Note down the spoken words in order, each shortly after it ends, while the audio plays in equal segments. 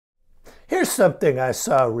Here's something I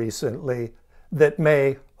saw recently that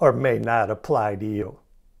may or may not apply to you.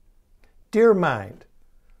 Dear mind,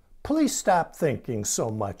 please stop thinking so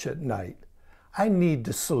much at night. I need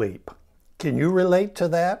to sleep. Can you relate to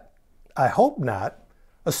that? I hope not,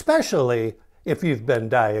 especially if you've been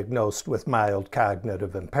diagnosed with mild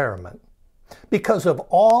cognitive impairment. Because of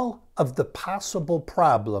all of the possible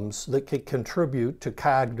problems that could contribute to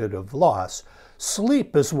cognitive loss,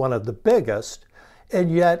 sleep is one of the biggest, and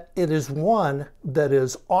yet it is one that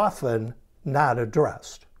is often not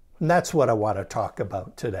addressed. And that's what I want to talk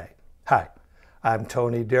about today. Hi, I'm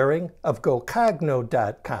Tony Deering of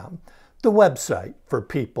GoCogno.com, the website for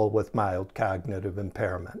people with mild cognitive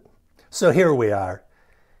impairment. So here we are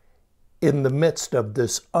in the midst of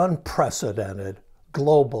this unprecedented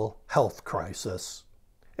global health crisis,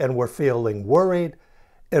 and we're feeling worried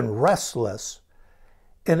and restless,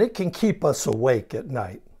 and it can keep us awake at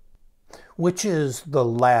night, which is the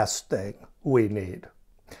last thing we need.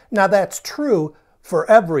 Now that's true for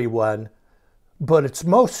everyone, but it's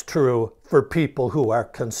most true for people who are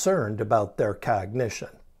concerned about their cognition.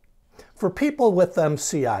 For people with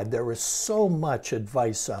MCI, there is so much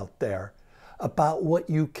advice out there about what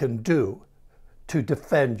you can do to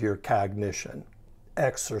defend your cognition.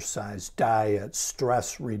 Exercise, diet,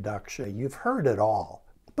 stress reduction, you've heard it all.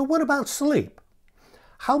 But what about sleep?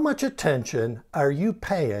 How much attention are you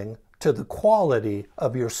paying to the quality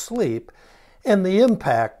of your sleep and the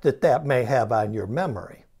impact that that may have on your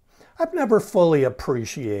memory? I've never fully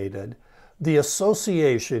appreciated the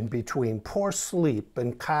association between poor sleep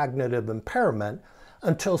and cognitive impairment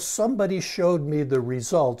until somebody showed me the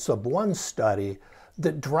results of one study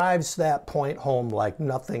that drives that point home like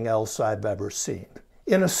nothing else I've ever seen.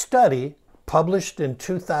 In a study published in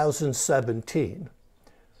 2017,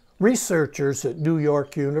 researchers at New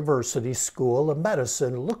York University School of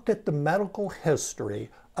Medicine looked at the medical history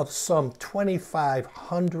of some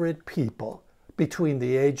 2,500 people between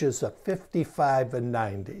the ages of 55 and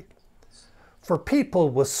 90. For people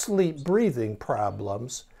with sleep-breathing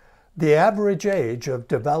problems, the average age of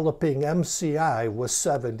developing MCI was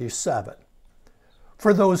 77.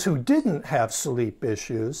 For those who didn't have sleep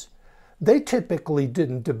issues, they typically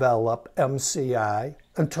didn't develop MCI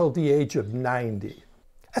until the age of 90.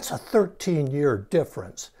 That's a 13-year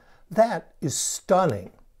difference. That is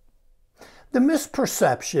stunning. The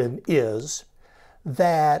misperception is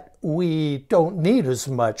that we don't need as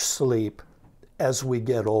much sleep as we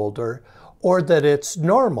get older, or that it's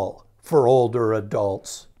normal for older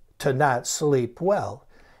adults to not sleep well.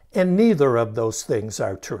 And neither of those things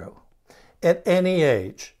are true. At any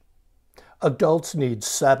age, adults need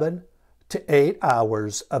 7 to 8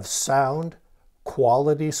 hours of sound,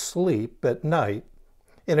 quality sleep at night.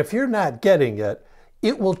 And if you're not getting it,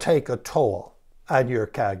 it will take a toll on your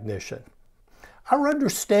cognition. Our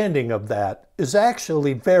understanding of that is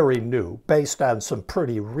actually very new, based on some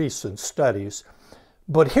pretty recent studies.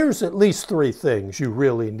 But here's at least 3 things you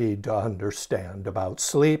really need to understand about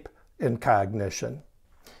sleep and cognition.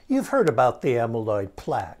 You've heard about the amyloid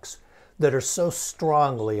plaques that are so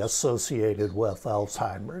strongly associated with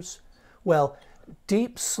Alzheimer's. Well,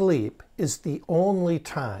 deep sleep is the only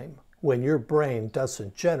time when your brain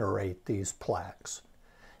doesn't generate these plaques.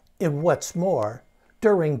 And what's more,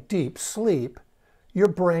 during deep sleep, your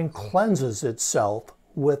brain cleanses itself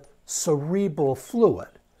with cerebral fluid,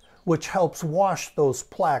 which helps wash those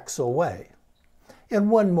plaques away. And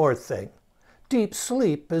one more thing, deep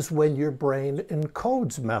sleep is when your brain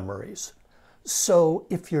encodes memories. So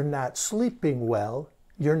if you're not sleeping well,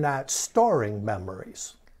 you're not storing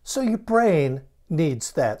memories. So your brain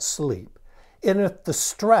needs that sleep. And if the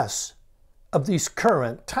stress of these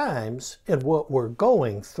current times and what we're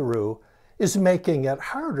going through is making it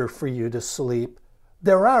harder for you to sleep,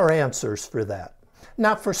 there are answers for that.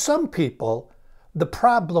 Now, for some people, the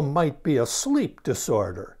problem might be a sleep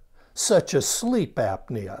disorder, such as sleep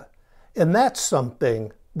apnea, and that's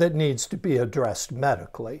something that needs to be addressed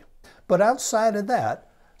medically. But outside of that,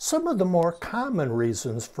 some of the more common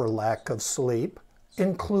reasons for lack of sleep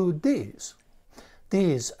include these.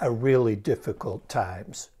 These are really difficult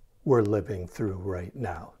times we're living through right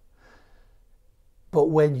now. But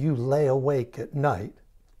when you lay awake at night,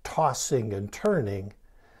 tossing and turning,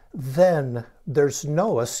 then there's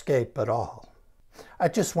no escape at all. I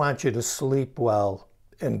just want you to sleep well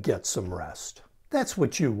and get some rest. That's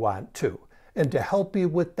what you want too. And to help you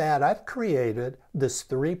with that, I've created this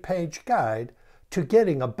 3-page guide to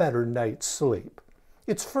getting a better night's sleep.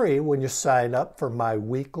 It's free when you sign up for my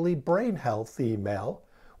weekly brain health email,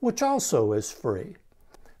 which also is free.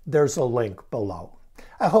 There's a link below.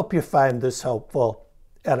 I hope you find this helpful,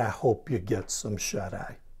 and I hope you get some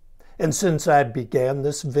shut-eye. And since I began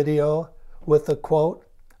this video with a quote,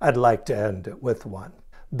 I'd like to end it with one.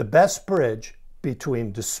 The best bridge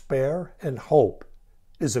between despair and hope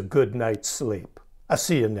is a good night's sleep. I'll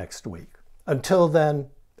see you next week. Until then,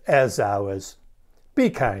 as always, be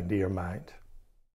kind to your mind.